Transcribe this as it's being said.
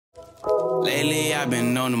Lately I've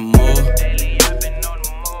been on the move.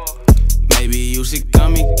 Maybe you should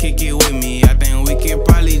come and kick it with me. I think we can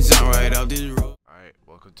probably jump right off this roof. Alright,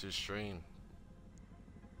 welcome to the stream.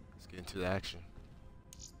 Let's get into the action.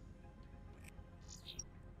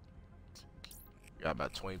 We got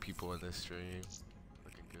about 20 people in this stream.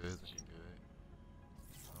 Looking good, looking good.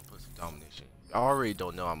 I'll put some domination. I already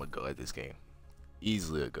don't know I'm a GOAT at this game.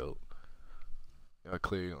 Easily a GOAT. Y'all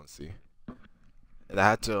clearly don't see. And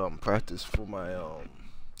I had to practice for my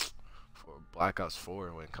for Black Ops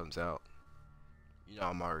 4 when it comes out. You know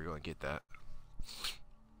I'm already gonna get that.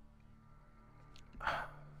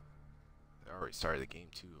 They already started the game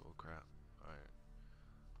too. Oh crap! All right,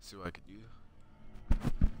 see what I can do.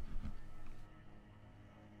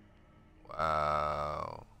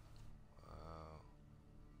 Wow, wow.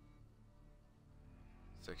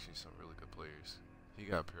 It's actually some really good players. He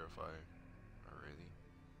got Purifier already.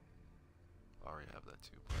 I already have that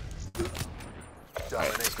too.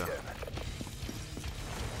 Alright, let's go.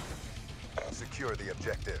 Secure the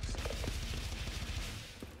objectives.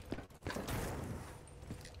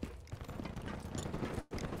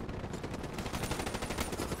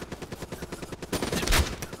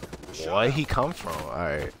 Where'd he come from?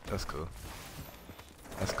 Alright, that's cool.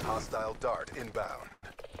 That's cool. Hostile dart inbound.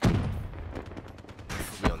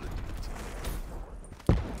 Be on the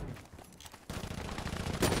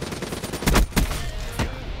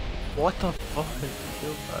what the fuck?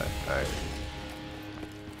 Alright.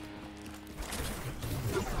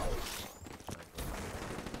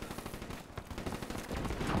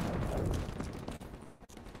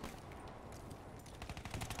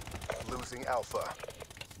 Losing Alpha.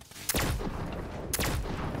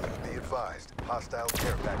 Be advised, hostile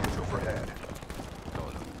care package overhead.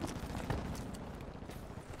 Oh no.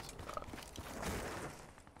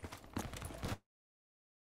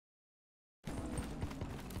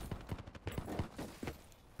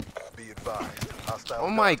 Be advised, hostile. Oh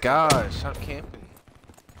my dart gosh, stop camping.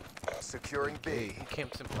 inbound. Securing B. He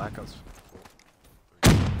camps in Black Ops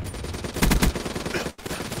 4.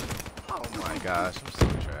 Oh my gosh, I'm so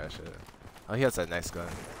trash at it. Oh, he has that nice gun.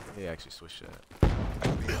 He actually switched it.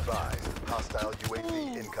 Be advised, hostile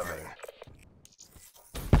UAV incoming.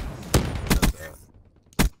 That's that.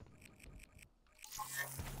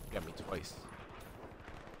 Got me twice.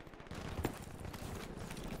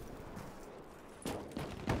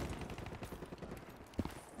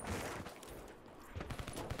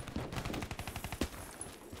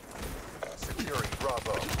 Securing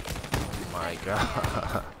Bravo. Oh my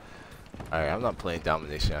god. Alright, I'm not playing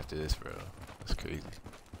domination after this, bro. That's crazy.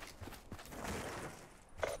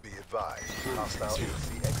 Be advised, hostile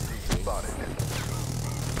ACXD spotted.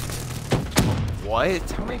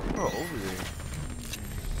 What? How many people are over there?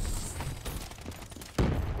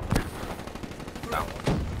 That one.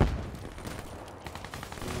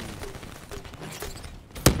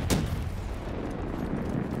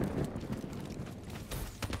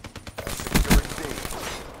 Securing B.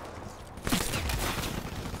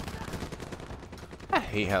 I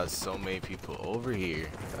hate how so many people over here.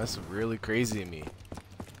 That's really crazy to me.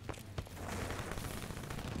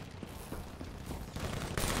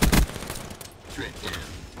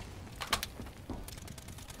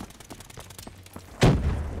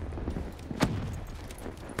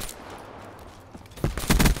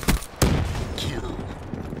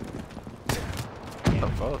 What the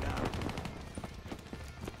fuck?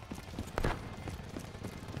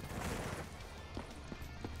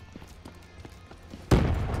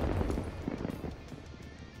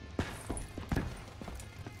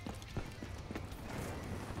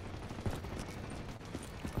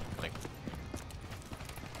 Like,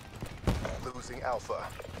 Losing Alpha.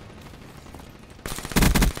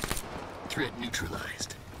 Threat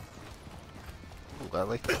neutralized. ooh, I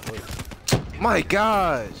like that voice. My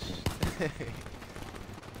gosh!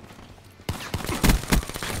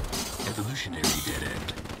 Evolutionary dead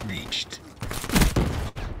end reached.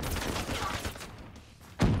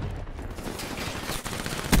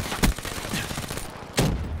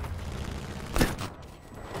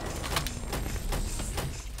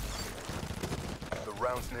 The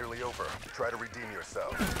round's nearly over. Try to redeem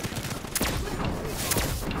yourself.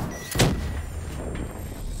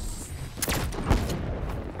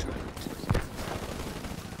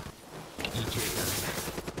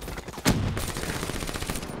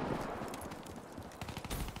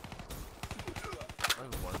 I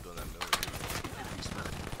don't want to build that military.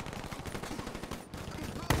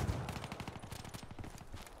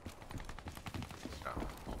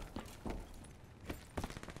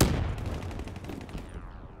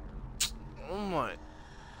 Oh my.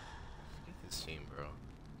 Forget this team, bro.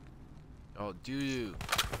 Oh, dude.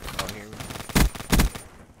 Oh, hear me?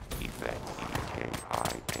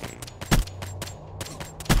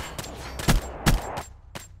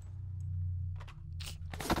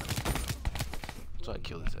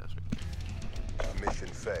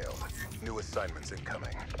 New assignments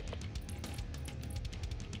incoming.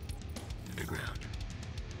 To the ground.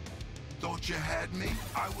 Thought you had me?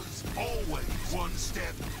 I was always one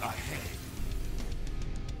step ahead.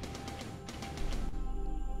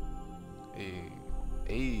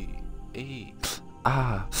 Hey,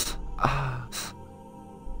 ah,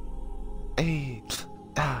 hey,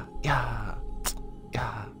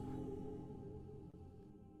 yeah.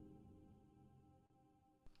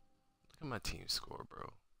 Look at my team score, bro.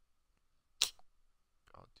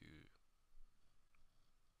 Oh, dude.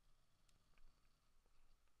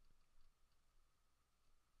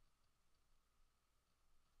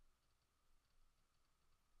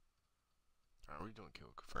 Are we doing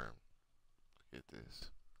kill confirm? Look at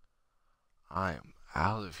this. I am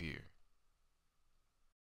out of here.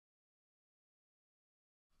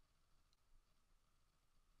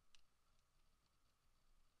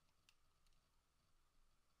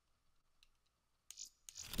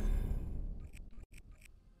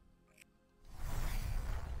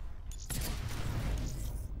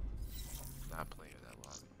 Not playing that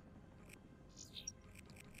lobby.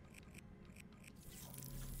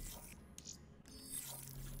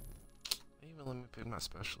 They even let me pick my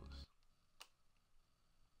specialist.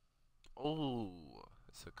 Oh,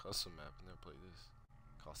 it's a custom map. I never played this.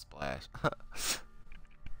 Called Splash.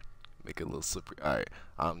 Make it a little slippery. Alright,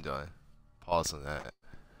 I'm done. Pause on that.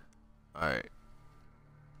 Alright.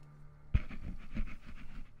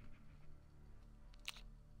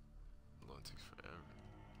 Loading takes forever.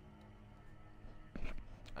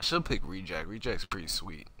 I should pick Reject. Reject's pretty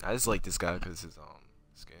sweet. I just like this guy because his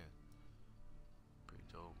skin. Pretty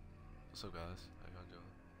dope. What's up, guys? How y'all doing?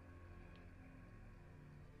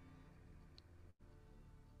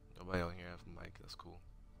 Nobody on here have a mic. That's cool.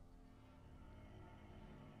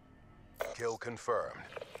 Kill confirmed.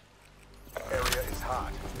 Area is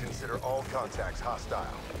hot. Consider all contacts hostile.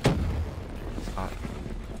 Hot.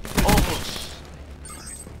 Oh!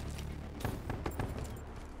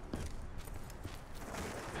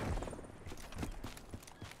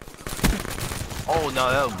 Oh no,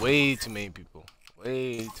 that was way too many people.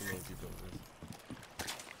 Way too many people.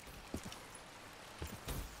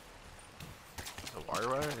 The wire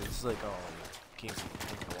ride? It's like King's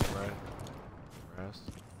Wire Ride. Rest.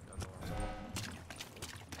 Y'all know what I'm talking about.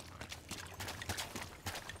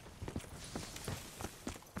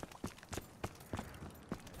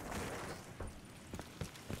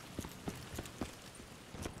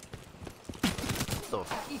 What the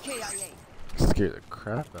f- scared the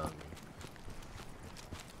crap out of me.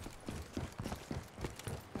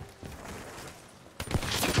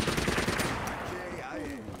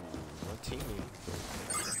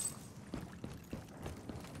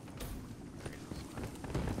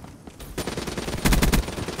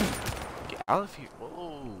 Out of here.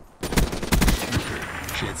 Whoa.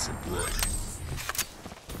 Shed some blood.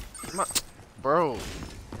 Come on. Bro.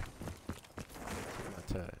 My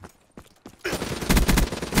tag.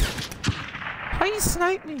 How you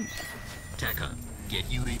snipe me? TACOM, get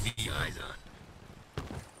UAV eyes on.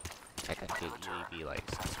 I can get UAV like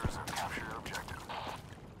Sensors have captured objective.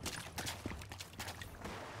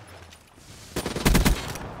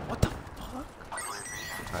 what the fuck?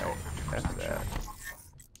 Alright, after that.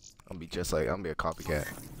 I'm gonna be just like, I'm gonna be a copycat.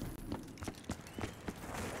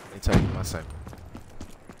 They tell you my sniper.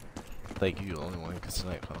 Like you the only one who can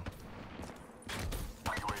snipe, huh?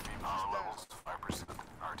 UAV power levels 5%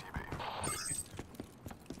 RTB.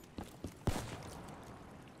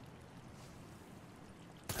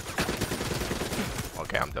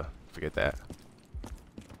 Okay, I'm done. Forget that.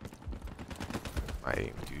 My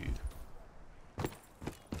aim, dude.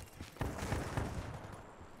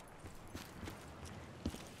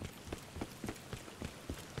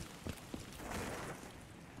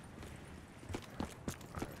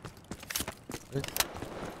 Where the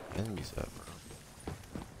enemies at, bro?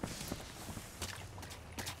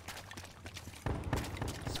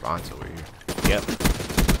 Spawn's over here. Yep.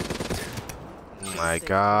 Oh my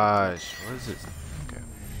gosh. What is this? Okay.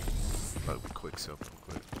 Oh, quick soap, real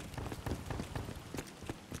quick.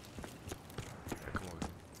 Yeah, come over.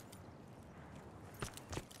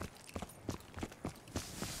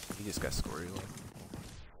 He just got scored.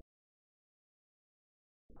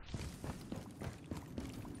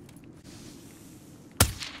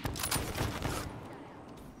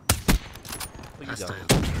 Hostile.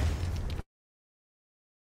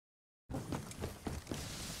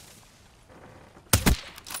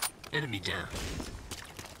 Enemy down.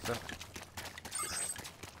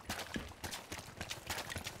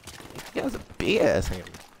 He has a big ass hand.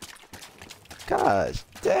 Gosh,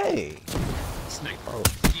 dang. Sniper. Oh.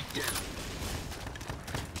 Deep down.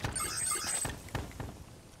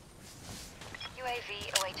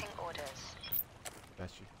 UAV awaiting orders. Got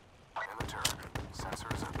you. In the turn.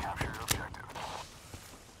 Sensors have captured objective.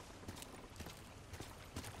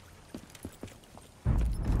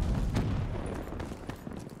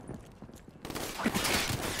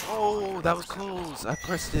 Oh, that was close. I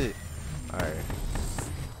pressed it. Alright.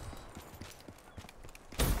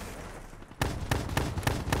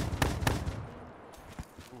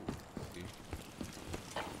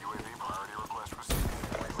 UAV priority request received.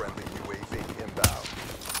 Friendly UAV inbound.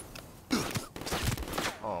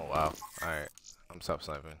 Oh, wow. Alright. I'm stop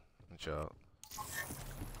sniping. Chill out.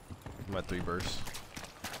 My 3 bursts.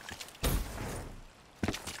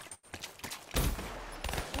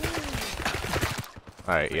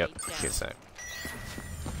 Alright, yep. Get snipe.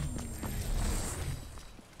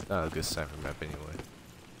 Not a good sniper map anyway.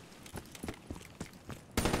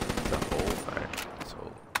 The hole? Alright, let's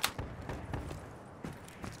hold.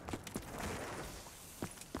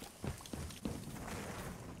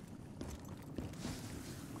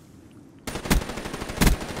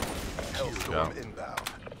 Hellstorm inbound.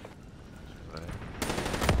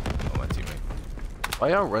 Oh, my teammate. Why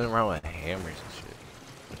y'all running around with hammers and shit?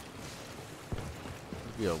 This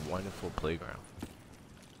would be a wonderful playground.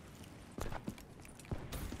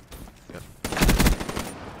 Yep.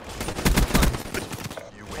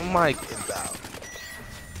 Oh my. Inbound.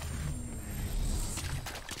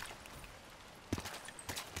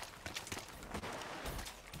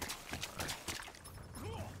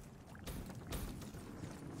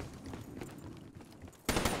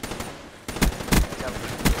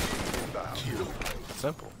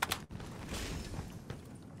 Simple.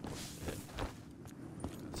 Yeah.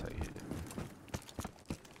 That's how you hit it.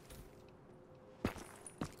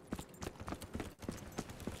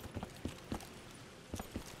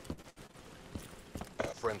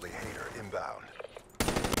 Friendly hater inbound.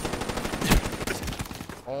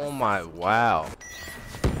 Oh my, wow.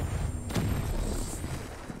 Come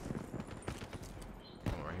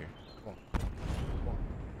on, right here. Come on. Come on.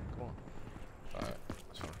 Come on. Alright,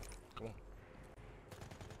 that's fine. Come on.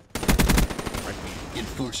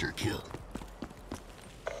 Enforcer kill.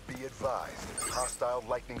 Be advised. Hostile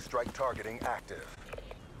lightning strike targeting active.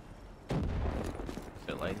 Is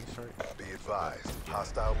it lightning strike? Be advised.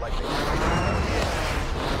 Hostile lightning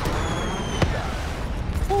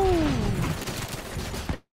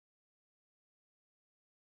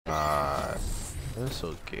God, that's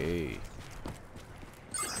so gay.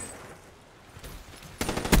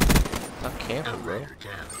 Stop camping, bro. Outrider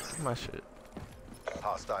down. Look at my shit.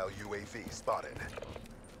 Hostile UAV spotted.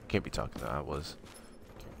 Can't be talking. I was.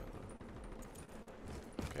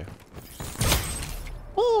 Okay.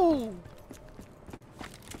 Woo!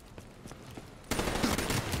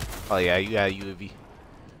 Oh yeah, you got a UAV.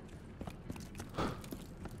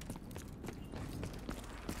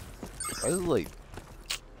 I was like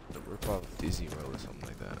the rip off Disney World or something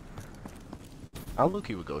like that. I look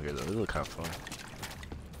he would go here though. It look kind of fun.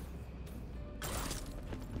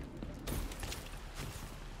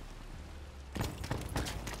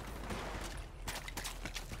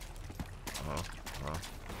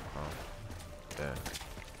 Yeah.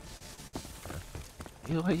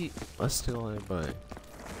 You wait, let's steal anybody.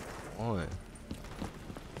 One.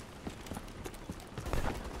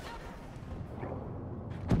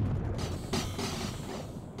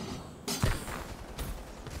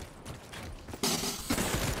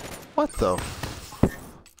 What the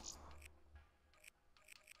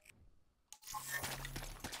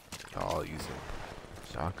all using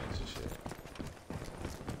shotguns and shit.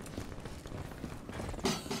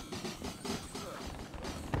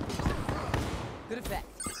 Good effect.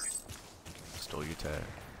 Stole your tag.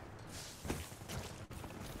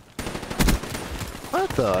 What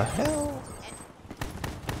the hell?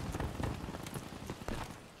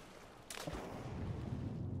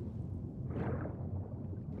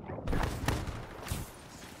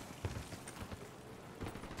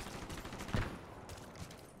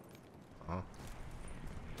 Huh?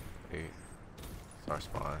 Wait. Start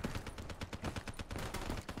spawn.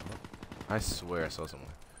 I swear I saw someone.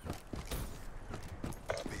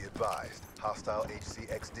 Be advised. Hostile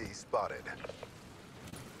HCXD spotted.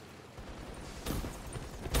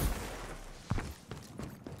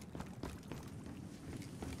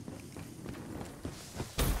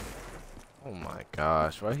 Oh my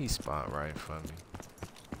gosh, why he spawned right in front of me?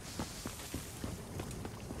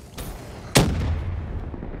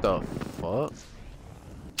 The fuck?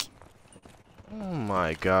 Oh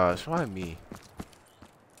my gosh, why me?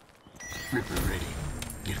 Ripper ready.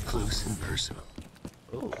 Get close and personal.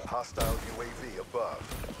 Oh, Hostile UAV above.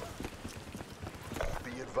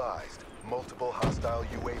 Be advised. Multiple hostile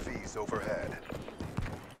UAVs overhead.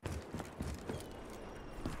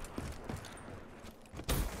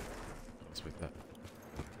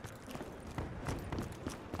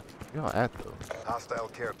 Y'all at though? Hostile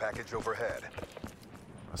care package overhead.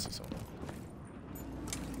 I see something.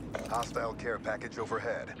 Hostile care package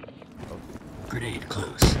overhead. Grenade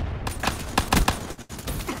close.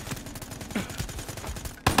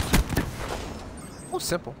 Oh,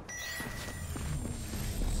 simple.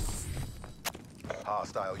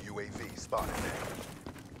 Hostile UAV spotted.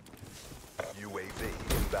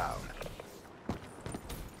 UAV inbound.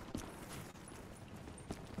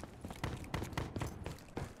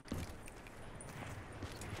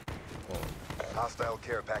 Hostile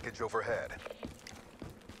care package overhead.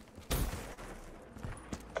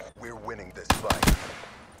 We're winning this fight.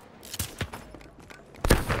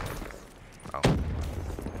 Oh.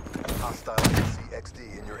 Hostile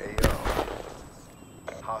CXD in your AO.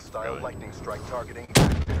 Hostile Really? lightning strike targeting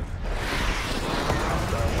active.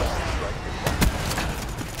 Hostile lightning strike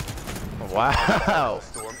inbound. Wow.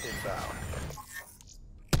 Storm inbound.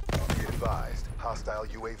 Be advised, hostile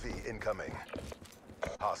UAV incoming.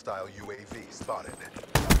 Hostile UAV spotted.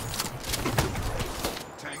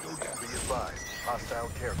 Tango down. Be advised, hostile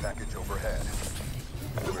care package overhead.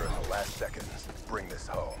 We're in the last seconds. Bring this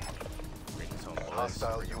home.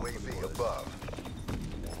 Hostile UAV above.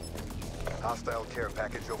 Hostile care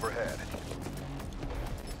package overhead.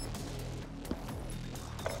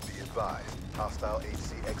 Be advised, hostile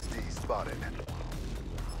HCXD spotted.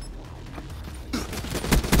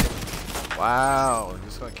 Wow.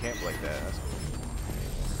 Just gonna camp like that. That's cool.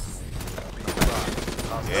 Be advised,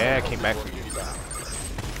 hostile Yeah, I came back for you. inbound.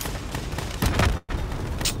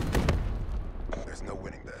 There's no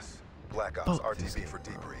winning this. Black Ops RTB for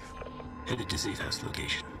debrief. Headed to safe house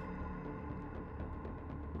location.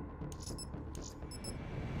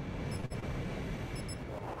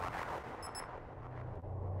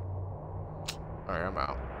 Alright, I'm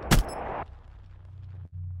out.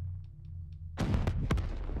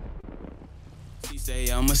 She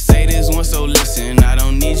say I'ma say this one, so listen. I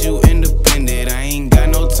don't need you independent. I ain't got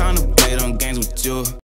no time to play them games with you.